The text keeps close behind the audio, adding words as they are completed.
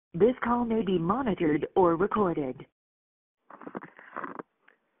This call may be monitored or recorded.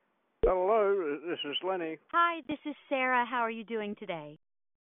 Hello, this is Lenny. Hi, this is Sarah. How are you doing today?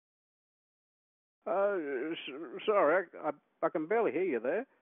 Sorry, I can barely hear you there.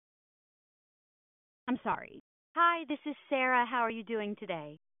 I'm sorry. Hi, this is Sarah. How are you doing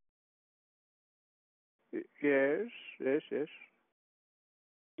today? Yes.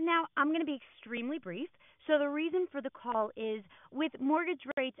 Now, I'm going to be extremely brief. So the reason for the call is with mortgage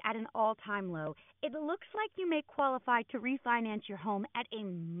rates at an all-time low, it looks like you may qualify to refinance your home at a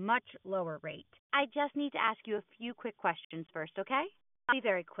much lower rate. I just need to ask you a few quick questions first, okay? I'll be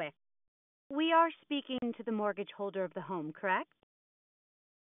very quick. We are speaking to the mortgage holder of the home, correct?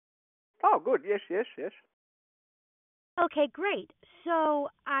 Oh, good. Yes. Okay, great. So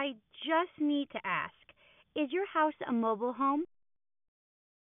I just need to ask, is your house a mobile home?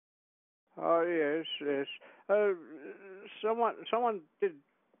 Oh, yes. Someone did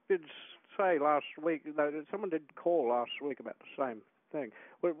say last week. No, someone did call last week about the same thing.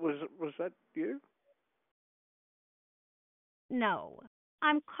 Was that you? No.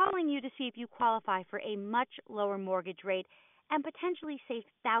 I'm calling you to see if you qualify for a much lower mortgage rate and potentially save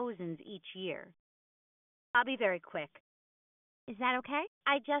thousands each year. I'll be very quick. Is that okay?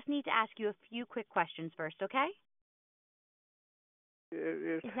 I just need to ask you a few quick questions first, okay?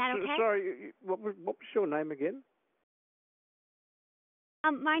 Yes. Is that okay? Sorry, what was your name again?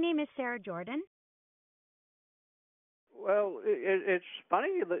 My name is Sarah Jordan. Well, it's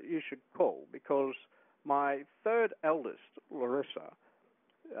funny that you should call because my third eldest, Larissa,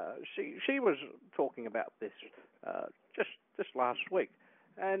 she was talking about this just last week,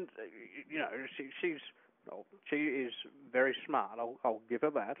 and she is very smart. I'll give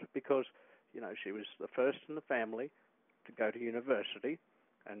her that because she was the first in the family to go to university,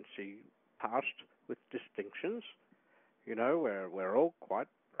 and she passed with distinctions. We're all quite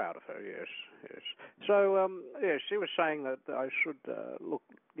proud of her. Yes. So she was saying that I should look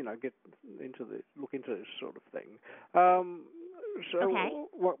into this sort of thing. Okay.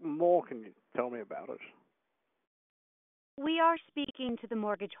 What more can you tell me about it? We are speaking to the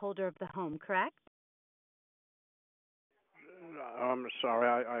mortgage holder of the home, correct? I'm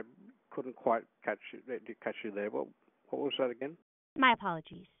sorry, I couldn't quite catch you there. What was that again? My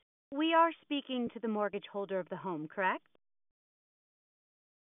apologies. We are speaking to the mortgage holder of the home, correct?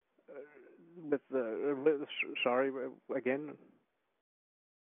 Sorry, again?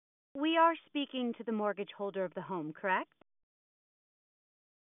 We are speaking to the mortgage holder of the home, correct?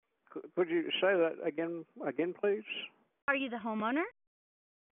 Could you say that again, please? Are you the homeowner?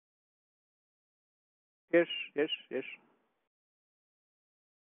 Yes.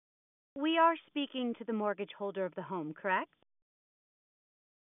 We are speaking to the mortgage holder of the home, correct?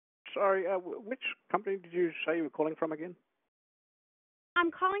 Sorry, which company did you say you were calling from again?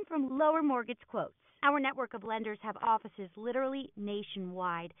 I'm calling from Lower Mortgage Quotes. Our network of lenders have offices literally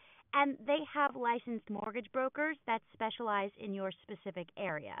nationwide, and they have licensed mortgage brokers that specialize in your specific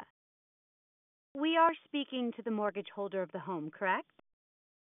area. We are speaking to the mortgage holder of the home, correct?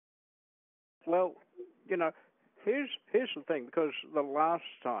 Well, here's the thing, because the last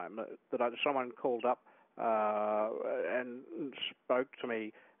time that someone called up and spoke to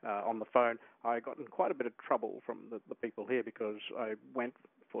me on the phone, I got in quite a bit of trouble from the people here because I went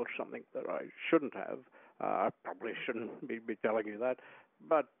for something that I shouldn't have. I probably shouldn't be telling you that,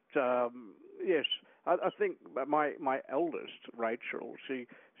 but yes, I think my eldest, Rachel, she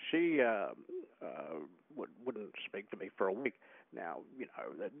wouldn't speak to me for a week. Now,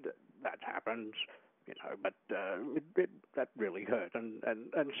 that happens. But that really hurt, and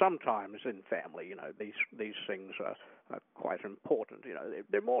sometimes in family, these things are quite important.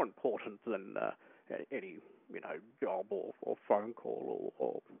 They're more important than any job or phone call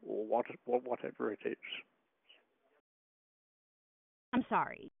or whatever it is. I'm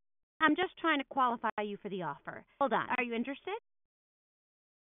sorry. I'm just trying to qualify you for the offer. Hold on. Are you interested?